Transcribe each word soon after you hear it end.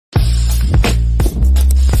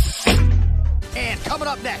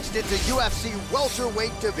up next, it's a UFC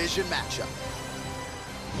welterweight division matchup.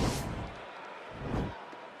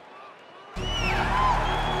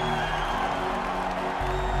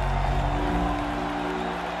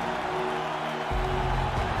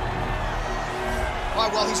 All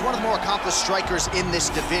right, well, he's one of the more accomplished strikers in this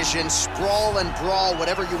division. Sprawl and brawl,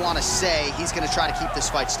 whatever you want to say, he's going to try to keep this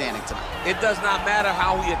fight standing tonight. It does not matter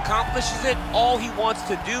how he accomplishes it. All he wants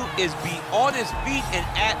to do is be on his feet and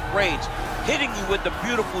at range, hitting you with the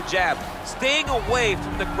beautiful jab, staying away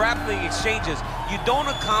from the grappling exchanges. You don't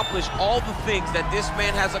accomplish all the things that this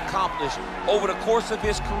man has accomplished over the course of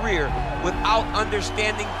his career without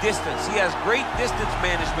understanding distance. He has great distance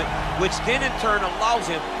management, which then in turn allows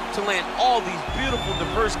him to land all these beautiful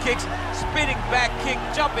diverse kicks, spinning back kick,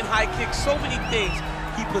 jumping high kick, so many things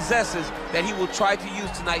he possesses that he will try to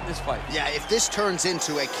use tonight in this fight. Yeah, if this turns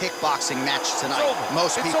into a kickboxing match tonight,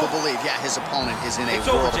 most people believe, yeah, his opponent is in a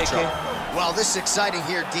world of trouble. Well, this is exciting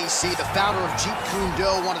here, DC. The founder of Jeet Kune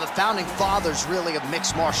Do, one of the founding fathers, really, of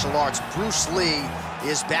mixed martial arts, Bruce Lee,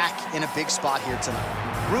 is back in a big spot here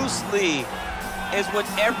tonight. Bruce Lee is what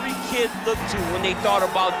every kid looked to when they thought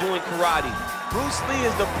about doing karate. Bruce Lee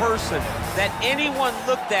is the person that anyone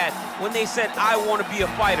looked at when they said, I want to be a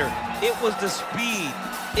fighter. It was the speed,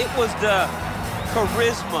 it was the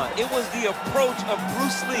charisma, it was the approach of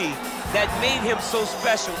Bruce Lee that made him so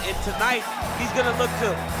special. And tonight, he's gonna look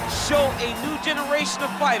to show a new generation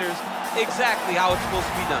of fighters exactly how it's supposed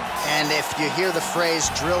to be done. And if you hear the phrase,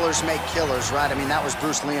 drillers make killers, right? I mean, that was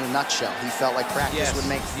Bruce Lee in a nutshell. He felt like practice would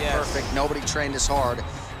make perfect. Nobody trained as hard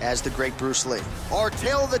as the great Bruce Lee. Our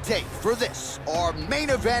tail of the tape for this, our main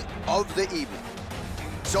event of the evening.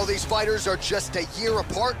 So these fighters are just a year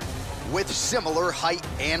apart with similar height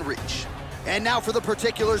and reach. And now for the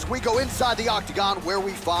particulars, we go inside the octagon where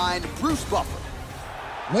we find Bruce Buffer.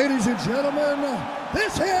 Ladies and gentlemen,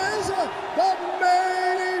 this is the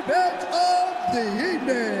main event of the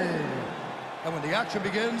evening. And when the action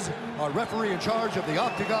begins, our referee in charge of the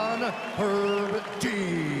octagon, Herb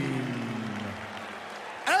Dean.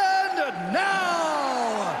 And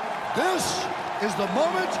now, this is the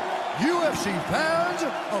moment UFC fans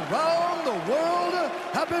around the world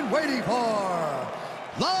have been waiting for.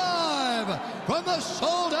 Live from the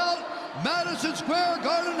sold-out Madison Square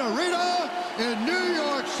Garden Arena in New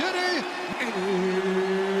York City,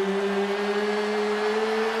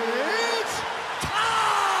 it's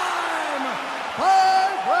time!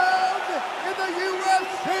 5 rounds in the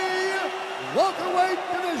UFC welterweight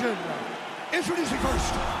division. Introducing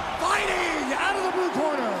first, fighting out of the blue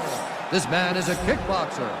corner. This man is a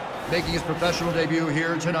kickboxer, making his professional debut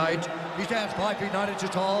here tonight. He stands 5 feet 9 inches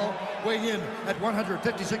tall, weighing in at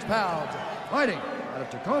 156 pounds. Fighting out of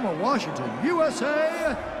Tacoma, Washington,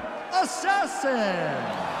 USA, Assassin.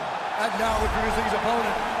 And now introducing his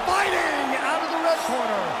opponent, fighting out of the red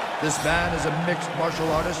corner. This man is a mixed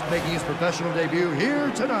martial artist, making his professional debut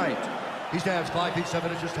here tonight. He stands 5 feet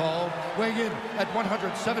 7 inches tall, weighing in at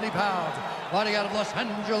 170 pounds. Fighting out of Los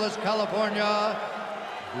Angeles, California,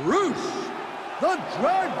 Bruce the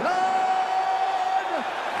Dragon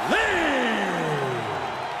Lee!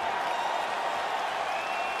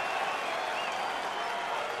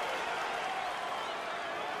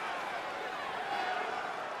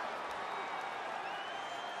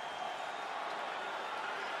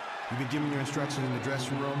 You've been given your instructions in the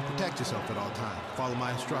dressing room. Protect yourself at all times. Follow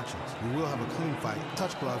my instructions. We will have a clean fight.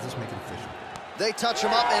 Touch gloves, let's make it official. They touch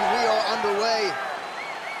him up and we are underway.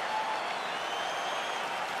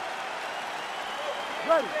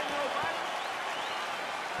 Ready.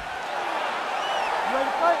 You ready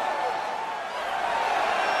to fight?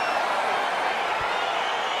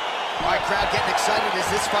 All right, crowd getting excited as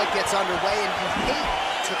this fight gets underway, and you hate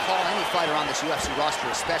to call any fighter on this UFC roster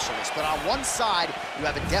a specialist, but on one side, you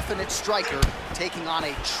have a definite striker taking on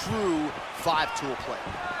a true five-tool player.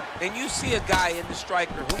 And you see a guy in the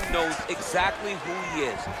striker who knows exactly who he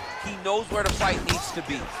is. He knows where the fight needs to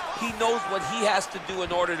be. He knows what he has to do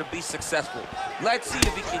in order to be successful. Let's see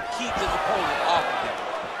if he can keep his opponent off of him.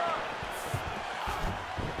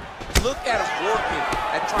 Look at him working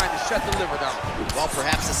at trying to shut the liver down. Well,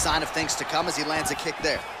 perhaps a sign of things to come as he lands a kick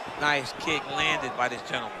there. Nice kick landed by this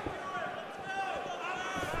gentleman.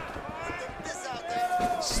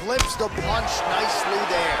 Slips the punch nicely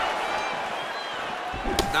there.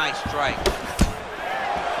 Nice strike.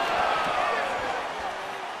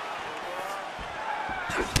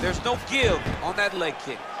 There's no give on that leg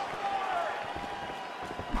kick.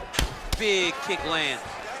 Big kick lands.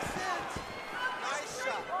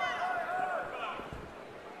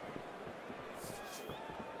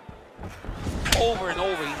 Over and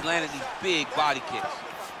over, he's landed these big body kicks.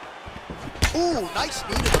 Ooh, nice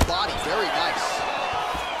knee to the body, very nice.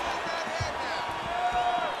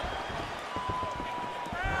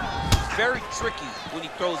 very tricky when he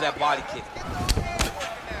throws that body kick.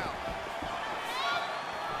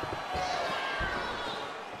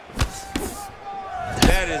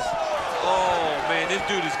 That is, oh man, this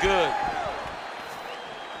dude is good.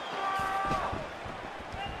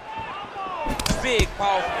 Big,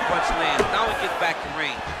 powerful punch lands. Now he gets back in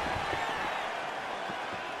range.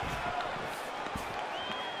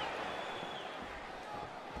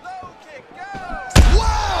 Low kick, go!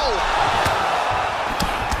 Whoa!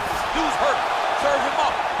 Dude's hurt. Serve him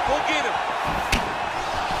up. Go get him.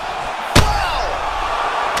 Wow!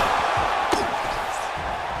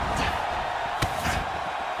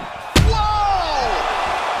 Whoa!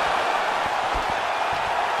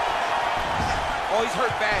 Oh, he's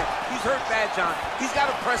hurt bad. He's hurt bad, John. He's got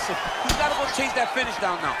to press him. He's got to go chase that finish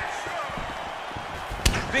down now.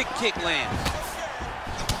 Big kick lands.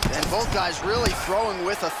 And both guys really throwing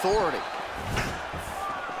with authority.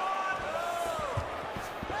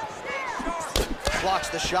 Blocks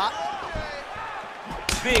the shot.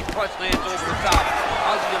 Big punch lands over the top.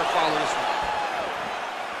 How's he gonna follow this one?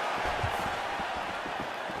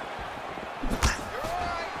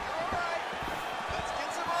 Let's get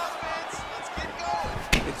some offense. Let's get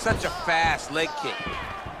going. It's such a fast leg kick.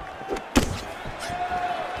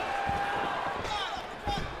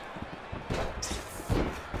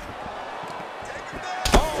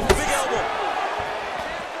 Oh, big elbow.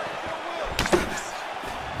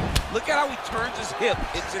 Look at how he turns his hip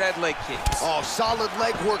into that leg kick. Oh, solid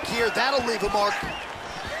leg work here. That'll leave a mark.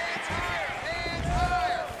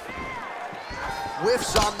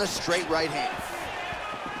 Whiffs on the straight right hand.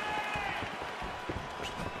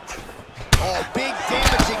 Oh, big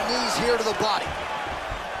damaging knees here to the body.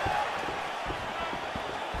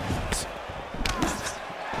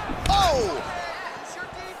 Oh! It's your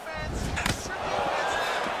defense. It's your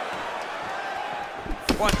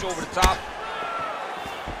defense. Punch over the top.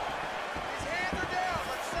 His hands are down.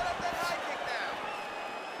 Let's set up that high kick now.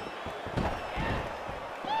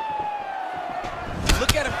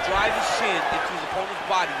 Look at him drive his shin into his opponent's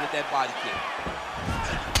body with that body kick.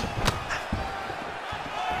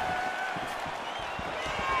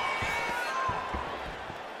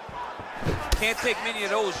 Can't take many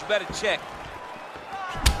of those, you better check.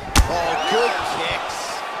 Oh, good kicks.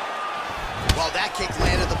 Well, that kick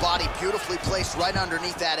landed the body beautifully placed right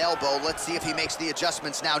underneath that elbow. Let's see if he makes the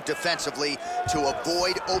adjustments now defensively to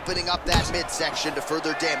avoid opening up that midsection to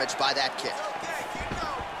further damage by that kick.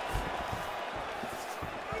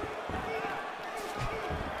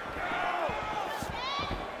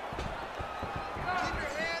 Keep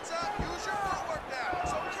your hands up. Use your footwork now.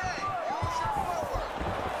 It's okay. Use your footwork.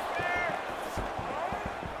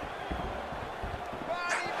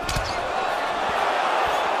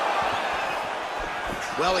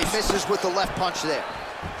 Well, he misses with the left punch there.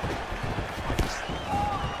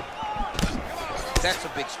 That's a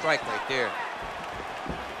big strike right there.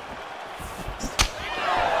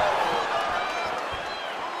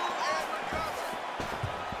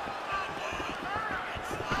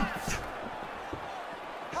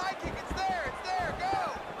 High kick. It's there. It's there.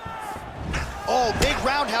 Go. Oh, big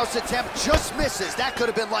roundhouse attempt, just misses. That could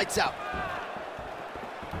have been lights out.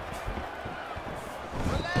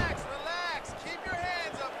 Relax. Relax. Keep your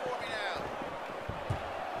hands up for me now.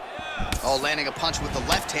 Oh, landing a punch with the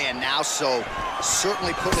left hand now, so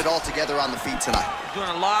certainly putting it all together on the feet tonight. Doing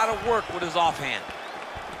a lot of work with his offhand.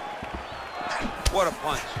 What a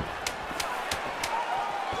punch.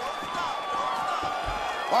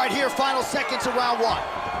 All right, here, final seconds of round one.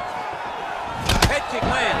 Head kick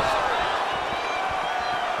lands.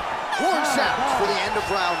 Horn sounds for the end of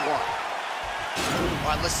round one.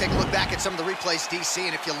 All right, let's take a look back at some of the replays, DC,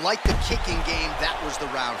 and if you like the kicking game, that was the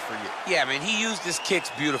round for you. Yeah, man, he used his kicks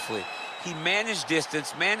beautifully. He managed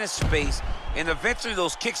distance, managed space, and eventually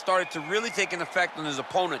those kicks started to really take an effect on his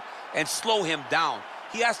opponent and slow him down.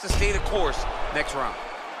 He has to stay the course next round.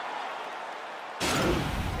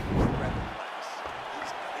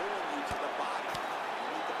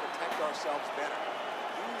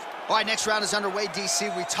 All right, next round is underway,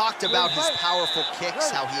 DC. We talked about his powerful kicks,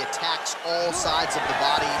 how he attacks all sides of the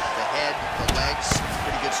body, the head, the legs.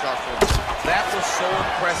 Pretty good start for him. That was so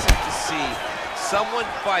impressive to see. Someone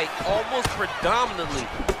fight almost predominantly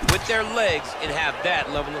with their legs and have that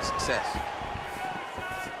level of success.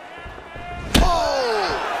 Oh!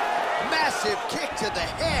 Massive kick to the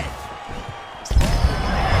head.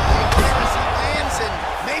 And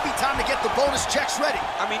maybe time to get the bonus checks ready.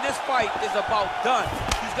 I mean, this fight is about done.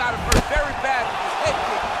 He's got him hurt very bad with his head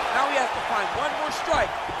kick. Now he has to find one more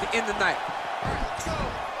strike to end the night.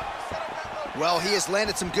 Well, he has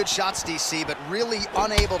landed some good shots, DC, but really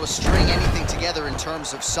unable to string anything together in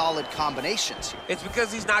terms of solid combinations. It's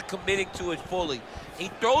because he's not committing to it fully. He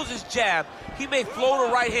throws his jab. He may float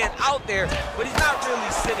a right hand out there, but he's not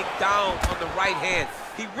really sitting down on the right hand.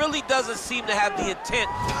 He really doesn't seem to have the intent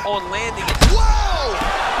on landing it. Whoa!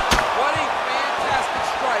 What a fantastic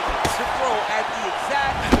strike to throw at the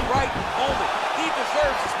exact right moment. He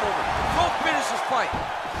deserves this moment. Go finish this fight.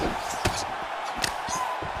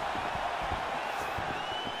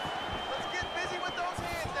 Let's get busy with those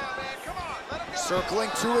hands now, man. Come on, let him go. Circling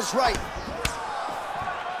to his right.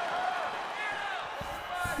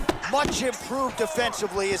 Much improved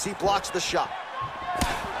defensively as he blocks the shot.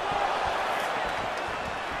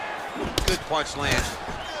 Good punch lands.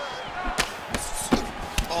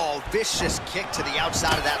 Oh, vicious kick to the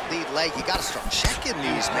outside of that lead leg. You got to start checking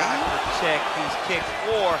these, man. Check these kicks,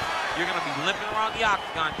 or you're going to be limping around the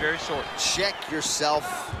octagon very short. Check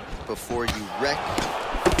yourself before you wreck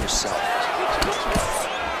yourself.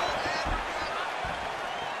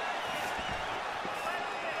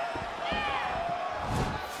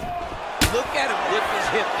 Look at him whip his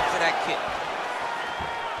hip into that kick.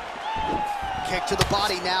 Kick to the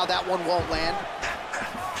body now. That one won't land.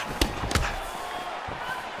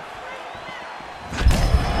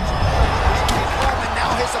 And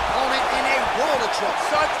now his opponent in a world of trouble.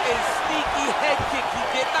 Such a sneaky head kick. He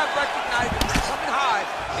did not recognize it was coming high,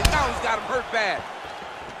 and now he's got him hurt bad.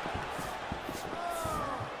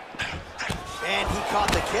 And he caught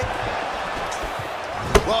the kick.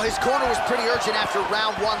 Well, his corner was pretty urgent after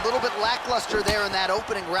round one. A little bit lackluster there in that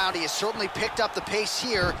opening round. He has certainly picked up the pace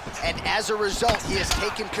here, and as a result, he has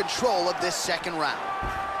taken control of this second round.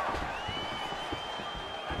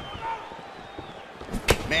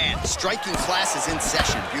 Man, striking class is in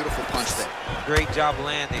session. Beautiful punch there. Great job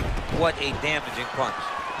landing. What a damaging punch.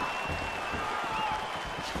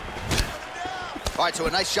 All right, so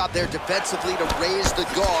a nice job there defensively to raise the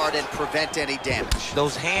guard and prevent any damage.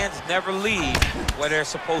 Those hands never leave where they're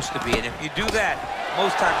supposed to be, and if you do that,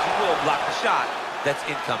 most times you will block the shot that's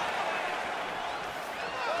incoming.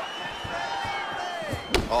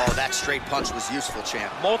 Oh, that straight punch was useful,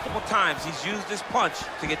 champ. Multiple times he's used this punch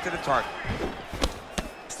to get to the target.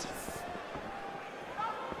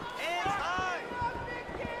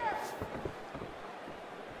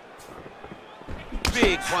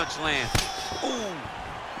 Big punch lands. Ooh.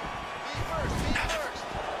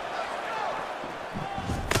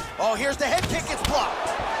 Oh, here's the head kick. It's blocked.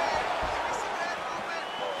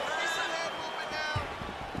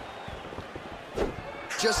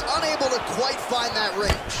 Just unable to quite find that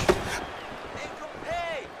range.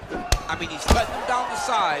 I mean, he's cutting him down to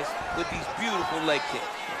size with these beautiful leg kicks.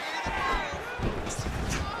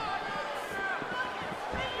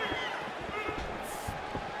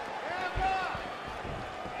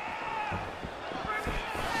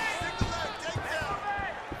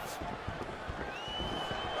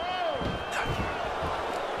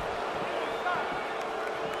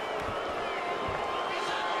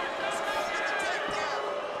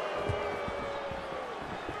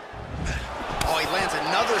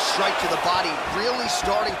 Strike to the body, really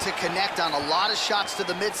starting to connect on a lot of shots to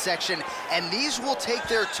the midsection, and these will take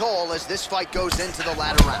their toll as this fight goes into the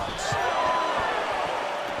latter rounds.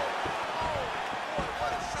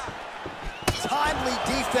 Timely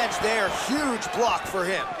defense there, huge block for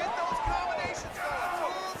him. Get those combinations going.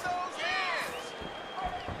 Move those hands.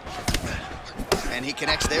 And he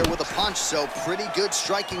connects there with a punch, so pretty good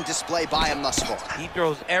striking display by him thus far. He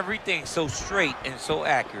throws everything so straight and so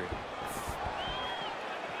accurate.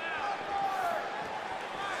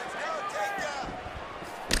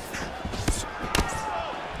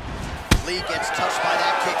 Lee gets touched by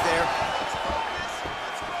that kick there.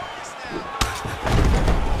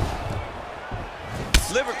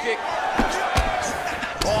 Liver kick.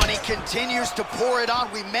 Oh, and he continues to pour it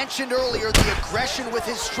on. We mentioned earlier the aggression with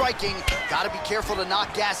his striking. Got to be careful to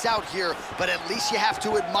not gas out here, but at least you have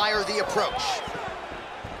to admire the approach.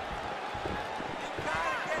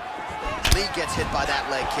 Lee gets hit by that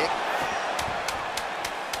leg kick.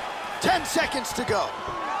 10 seconds to go.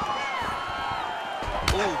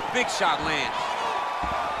 Ooh, big shot lands.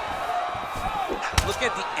 Look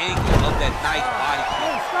at the angle of that nice body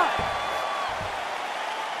kick.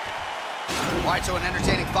 All right, so an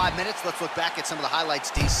entertaining 5 minutes. Let's look back at some of the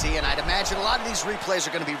highlights, DC, and I'd imagine a lot of these replays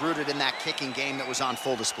are going to be rooted in that kicking game that was on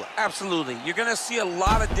full display. Absolutely. You're going to see a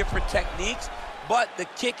lot of different techniques, but the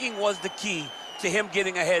kicking was the key to him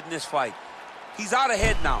getting ahead in this fight. He's out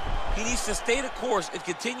ahead now. He needs to stay the course and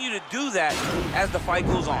continue to do that as the fight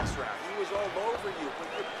goes on. He was all over you, but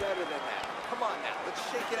you're better than that. Come on now, let's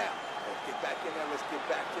shake it out. Let's get back in there, let's get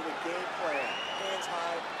back to the game plan. Hands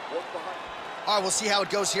high, work behind. All right, we'll see how it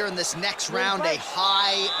goes here in this next round. A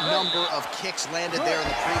high number of kicks landed there in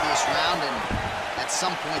the previous round, and at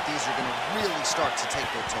some point, these are gonna really start to take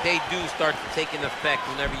their toll. They do start to take an effect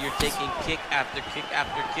whenever you're taking kick after kick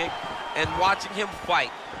after kick, and watching him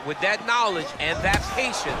fight with that knowledge and that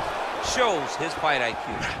patience shows his fight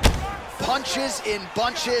IQ. Punches in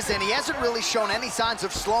bunches, and he hasn't really shown any signs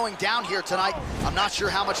of slowing down here tonight. I'm not sure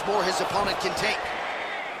how much more his opponent can take.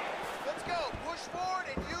 Let's go. Push forward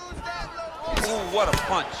and use that low. Ooh, what a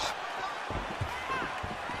punch.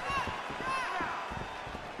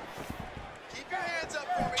 Keep your hands up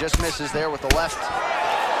for me. Just misses there with the left.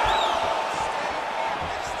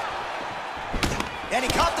 And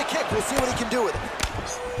he caught the kick. We'll see what he can do with it.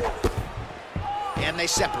 And they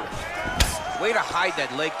separate. Way to hide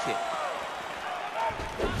that leg kick.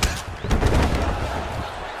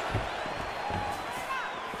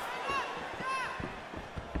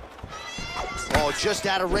 Oh, just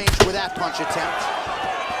out of range with that punch attempt.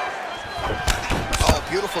 Oh,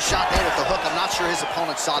 beautiful shot there with the hook. I'm not sure his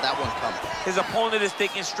opponent saw that one coming. His opponent is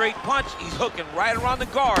taking straight punch. He's hooking right around the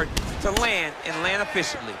guard to land and land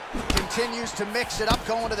efficiently. Continues to mix it up,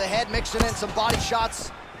 going to the head, mixing in some body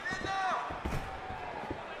shots.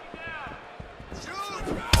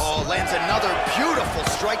 Oh, lands another beautiful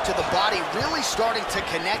strike to the body, really starting to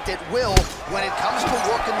connect at will when it comes to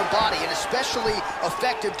working the body, and especially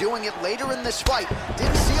effective doing it later in this fight.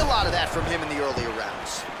 Didn't see a lot of that from him in the earlier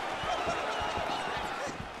rounds.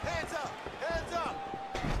 Hands up. Hands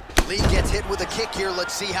up. Lee gets hit with a kick here.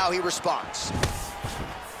 Let's see how he responds.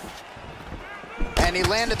 And he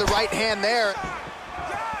landed the right hand there.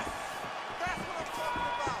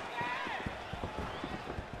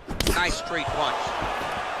 Nice straight punch.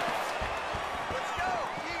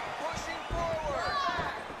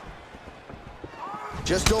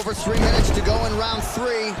 Just over 3 minutes to go in round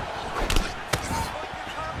 3.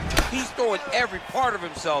 He's throwing every part of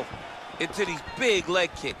himself into these big leg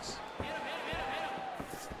kicks.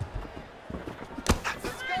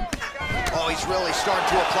 Oh, he's really starting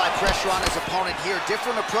to apply pressure on his opponent here.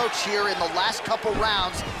 Different approach here in the last couple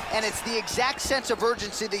rounds, and it's the exact sense of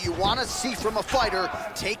urgency that you want to see from a fighter.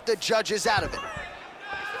 Take the judges out of it.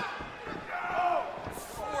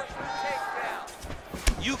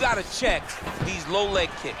 You gotta check these low leg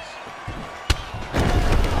kicks.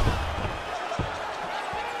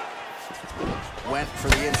 Went for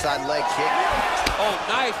the inside leg kick. Oh,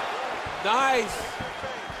 nice, nice.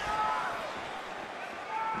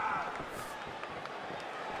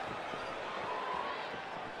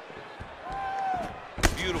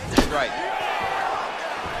 Beautiful strike.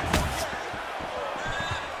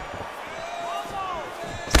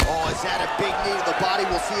 Oh, is that a big knee to the body?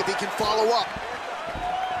 We'll see if he can follow up.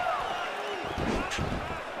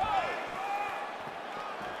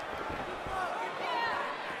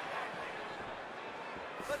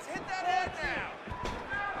 Let's hit that head now.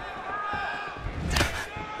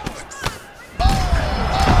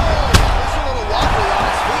 He's a little wobbly on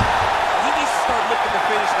his feet. He needs to start looking to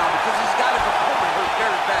finish now because he's got his opponent hurt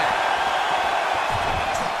very bad.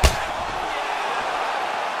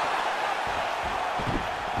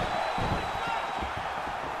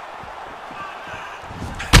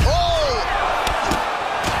 Oh!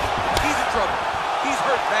 He's in trouble. He's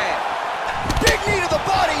hurt bad. Big knee to the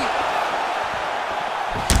body.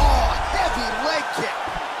 Oh, heavy leg kick.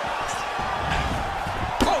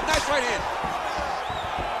 Oh, nice right hand.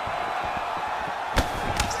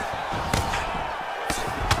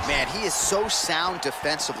 Man, he is so sound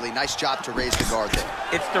defensively. Nice job to raise the guard there.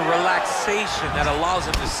 It's the relaxation that allows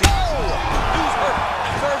him to see. Dude's hurt.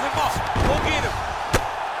 Serve him up. Go get him.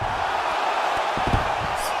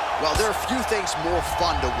 Well, there are few things more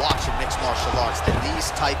fun to watch in mixed martial arts than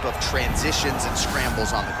these type of transitions and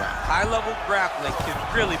scrambles on the ground. High-level grappling can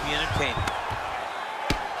really be entertaining.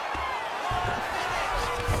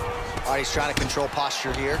 All right, he's trying to control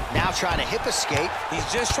posture here. Now trying to hip escape. He's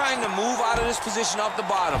just trying to move out of this position off the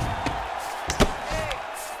bottom.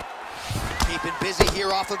 Keeping busy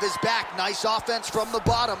here off of his back. Nice offense from the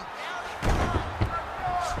bottom.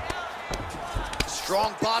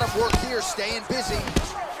 Strong bottom work here, staying busy.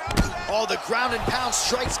 Oh, the ground and pound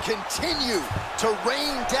strikes continue to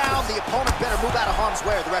rain down. The opponent better move out of harm's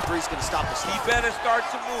way or the referee's going to stop the He slap. better start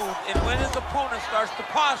to move, and when his opponent starts to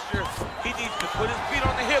posture, he needs to put his feet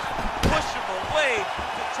on the hip, push him away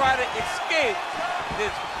to try to escape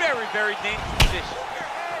this very, very dangerous position.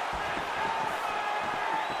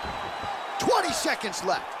 20 seconds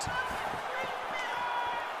left.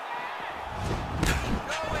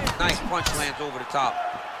 Nice punch lands over the top.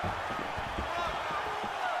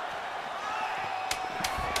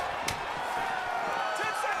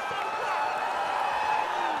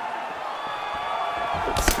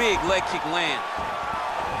 Big leg kick land.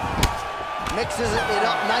 Mixes it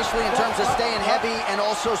up nicely in terms of staying heavy and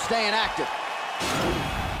also staying active.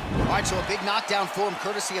 All right, so a big knockdown for him,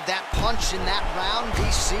 courtesy of that punch in that round.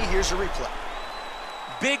 DC, here's a replay.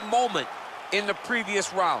 Big moment in the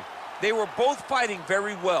previous round. They were both fighting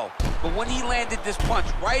very well, but when he landed this punch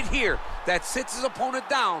right here that sits his opponent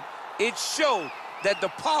down, it showed that the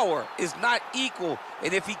power is not equal,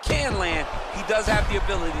 and if he can land, he does have the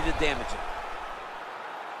ability to damage it.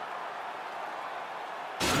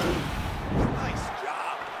 Nice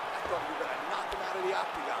job. I thought you were going to knock him out of the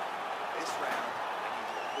octagon. This round, I need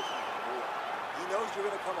you to push him more. He knows you're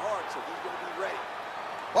going to come hard, so he's going to be ready.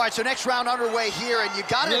 All right, so next round underway here, and you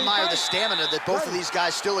got to admire the stamina that both of these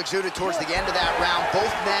guys still exuded towards the end of that round.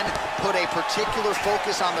 Both men put a particular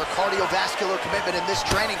focus on their cardiovascular commitment in this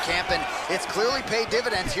training camp, and it's clearly paid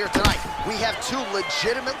dividends here tonight. We have two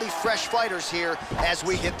legitimately fresh fighters here as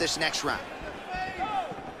we hit this next round.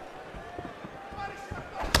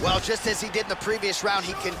 Well, just as he did in the previous round,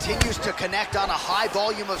 he continues to connect on a high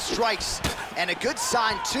volume of strikes, and a good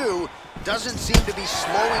sign, too, doesn't seem to be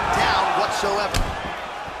slowing down whatsoever.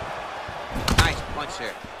 Nice punch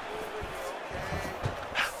there.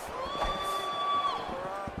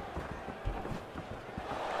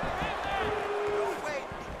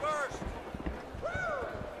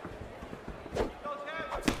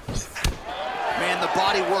 Man, the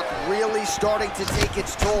body work really starting to take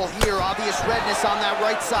its toll here. Obvious redness on that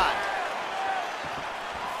right side.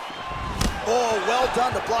 Oh, well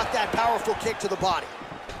done to block that powerful kick to the body.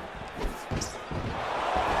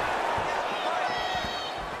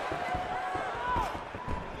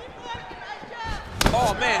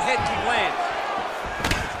 Oh, man, head kick lands.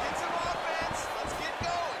 Let's get some offense. Let's get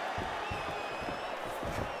going.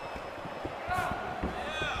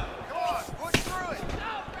 Come on, push through it.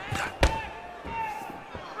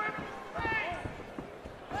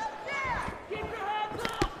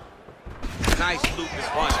 Nice lupus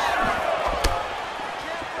punch.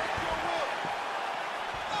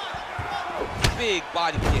 Big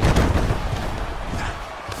body kick.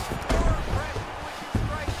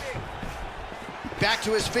 Back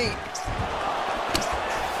to his feet.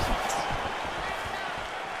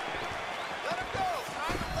 Let him go.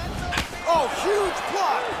 Oh, huge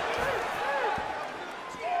block.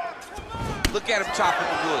 Look at him chopping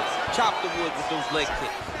the wood. Chop the wood with those leg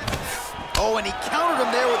kicks. Oh, and he countered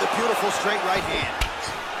him there with a beautiful straight right hand.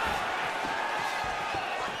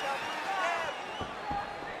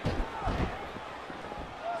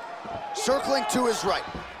 Circling to his right.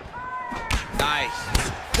 Nice.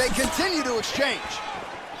 They continue to exchange.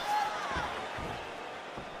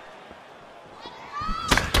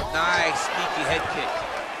 Nice, sneaky head kick.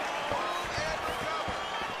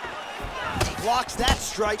 Blocks that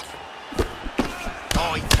strike.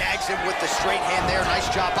 Oh, he tags him with the straight hand there. Nice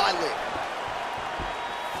job by Lee.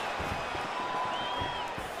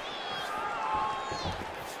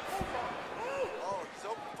 Oh, he's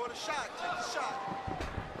open for the shot. Take the shot.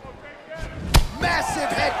 Massive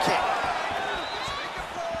head kick.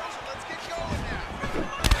 Let's get going now.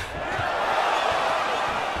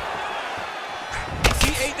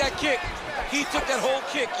 He ate that kick. He took that whole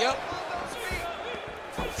kick, yep.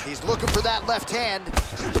 He's looking for that left hand.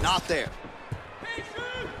 Not there.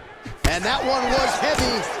 And that one was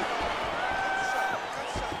heavy.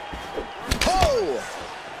 Oh!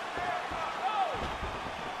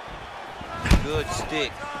 Good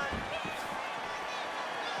stick.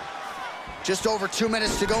 Just over 2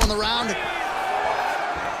 minutes to go in the round.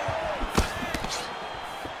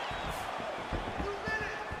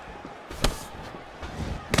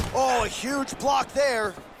 Oh, a huge block there.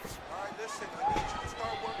 All right, listen, I need you to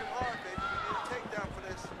start working hard, baby. We need a takedown for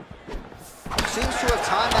this. Seems to have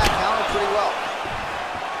timed that counter pretty well.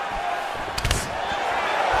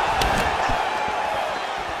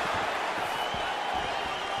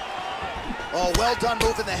 Oh, well done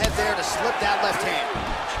moving the head there to slip that left hand.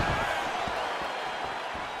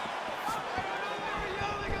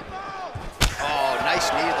 Oh,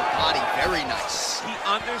 nice knee to the body, very nice. He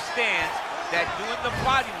understands that doing the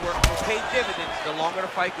body work will pay dividends the longer the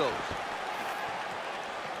fight goes.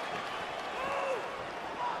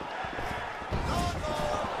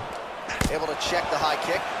 Able to check the high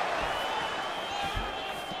kick.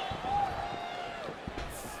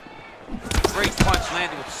 Great punch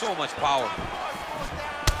landing with so much power.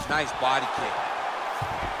 Nice body kick.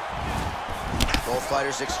 Both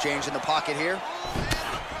fighters exchange in the pocket here.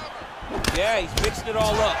 Yeah, he's mixed it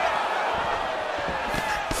all up.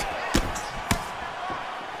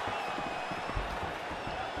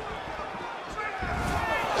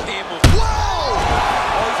 Whoa!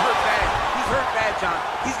 Oh, he's hurt bad. He's hurt bad, John.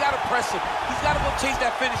 He's got to press him. He's got to go chase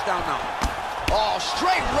that finish down now. Oh,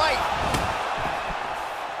 straight right.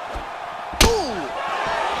 Ooh.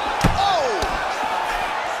 Oh.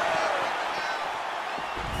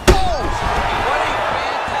 Oh. What a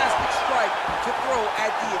fantastic strike to throw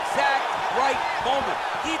at the exact right moment.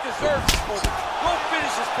 He deserves this moment. Go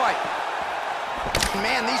finish this fight.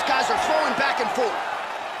 Man, these guys are throwing back and forth.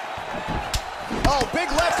 Oh, big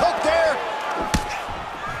left hook there.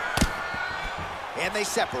 And they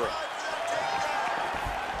separate.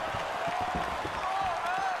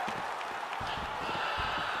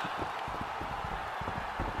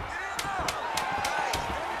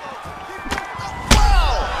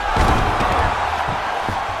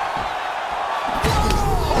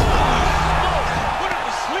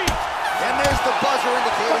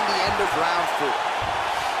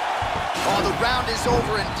 Oh, the round is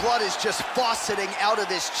over and blood is just fauceting out of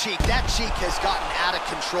this cheek. That cheek has gotten out of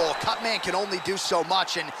control. Cut man can only do so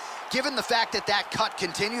much, and given the fact that that cut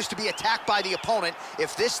continues to be attacked by the opponent,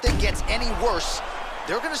 if this thing gets any worse,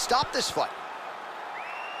 they're going to stop this fight.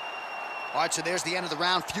 All right, so there's the end of the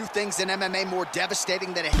round. Few things in MMA more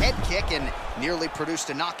devastating than a head kick, and nearly produced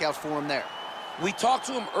a knockout for him there. We talked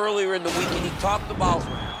to him earlier in the week, and he talked about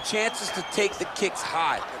chances to take the kicks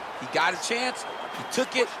high. He got a chance, he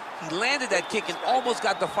took it, he landed that kick and almost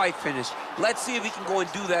got the fight finished. Let's see if he can go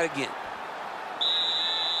and do that again.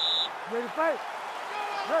 Ready to fight?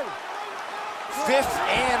 Ready. Fifth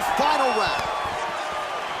and final round.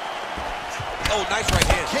 Oh, nice right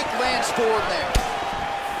hand. Kick lands for him there.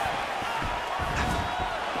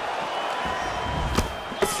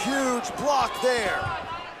 Huge block there.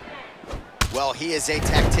 Well, he is a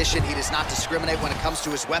tactician. He does not discriminate when it comes to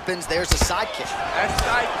his weapons. There's a side kick. That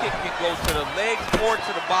side kick can go to the legs or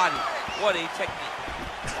to the body. What a technique.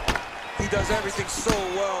 He does everything so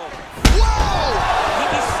well. Whoa!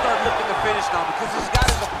 He needs to start looking to finish now because he's got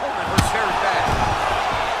his opponent hurt very bad.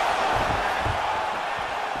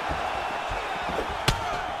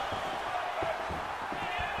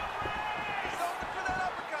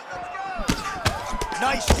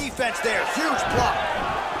 Nice defense there. Huge block.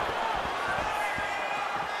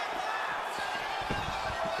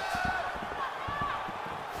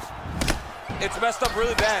 It's messed up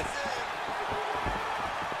really bad.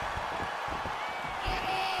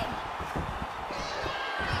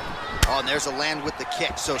 Oh, and there's a land with the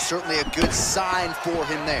kick, so certainly a good sign for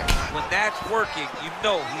him there. When that's working, you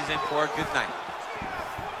know he's in for a good night.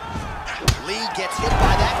 Lee gets hit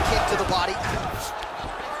by that kick to the body.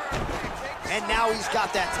 And now he's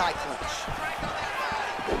got that tie clinch.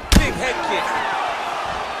 Big head kick.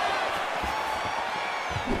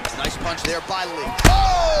 Nice punch there by Lee.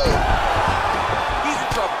 Oh! He's in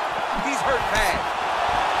trouble. He's hurt bad.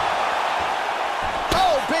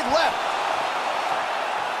 Oh, big left.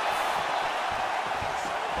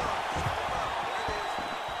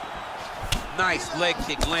 Nice leg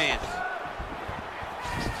kick lands.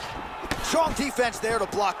 Strong defense there to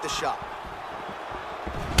block the shot.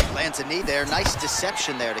 Lands a knee there. Nice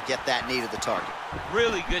deception there to get that knee to the target.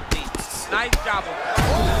 Really good knee. Nice job. Use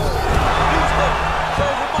hook.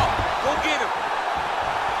 Serve him up. Go get him.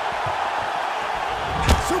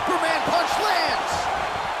 Superman punch lands.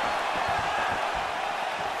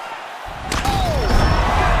 Oh!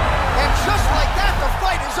 And just like that, the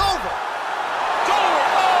fight is over. Oh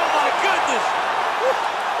my goodness.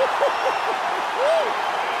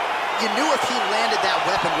 You knew if he landed that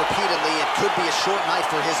weapon repeatedly, it could be a short night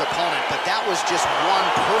for his opponent, but that was just one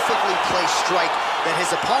perfectly placed strike that his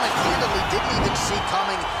opponent candidly didn't even see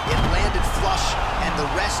coming. It landed flush, and the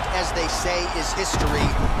rest, as they say, is history.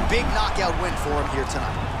 Big knockout win for him here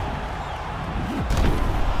tonight.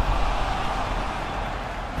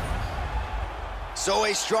 So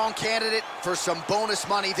a strong candidate for some bonus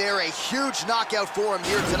money there. A huge knockout for him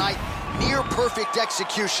here tonight. Near perfect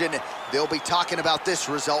execution. They'll be talking about this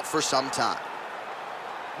result for some time.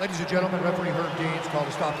 Ladies and gentlemen, referee Herb Dean's called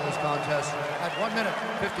a stop to this contest at 1 minute,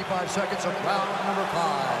 55 seconds of round number 5.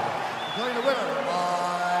 Declaring the winner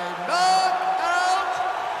by knockout,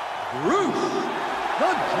 Bruce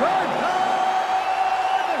the Jun-fan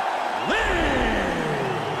Lee!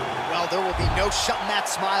 Well, there will be no shutting that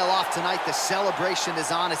smile off tonight. The celebration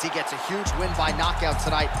is on as he gets a huge win by knockout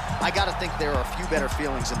tonight. I gotta think there are a few better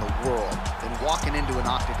feelings in the world than walking into an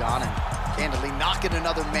octagon and candidly knocking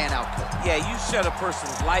another man out cold. Yeah, you shut a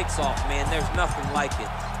person's lights off, man. There's nothing like it.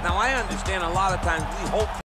 Now, I understand a lot of times we hope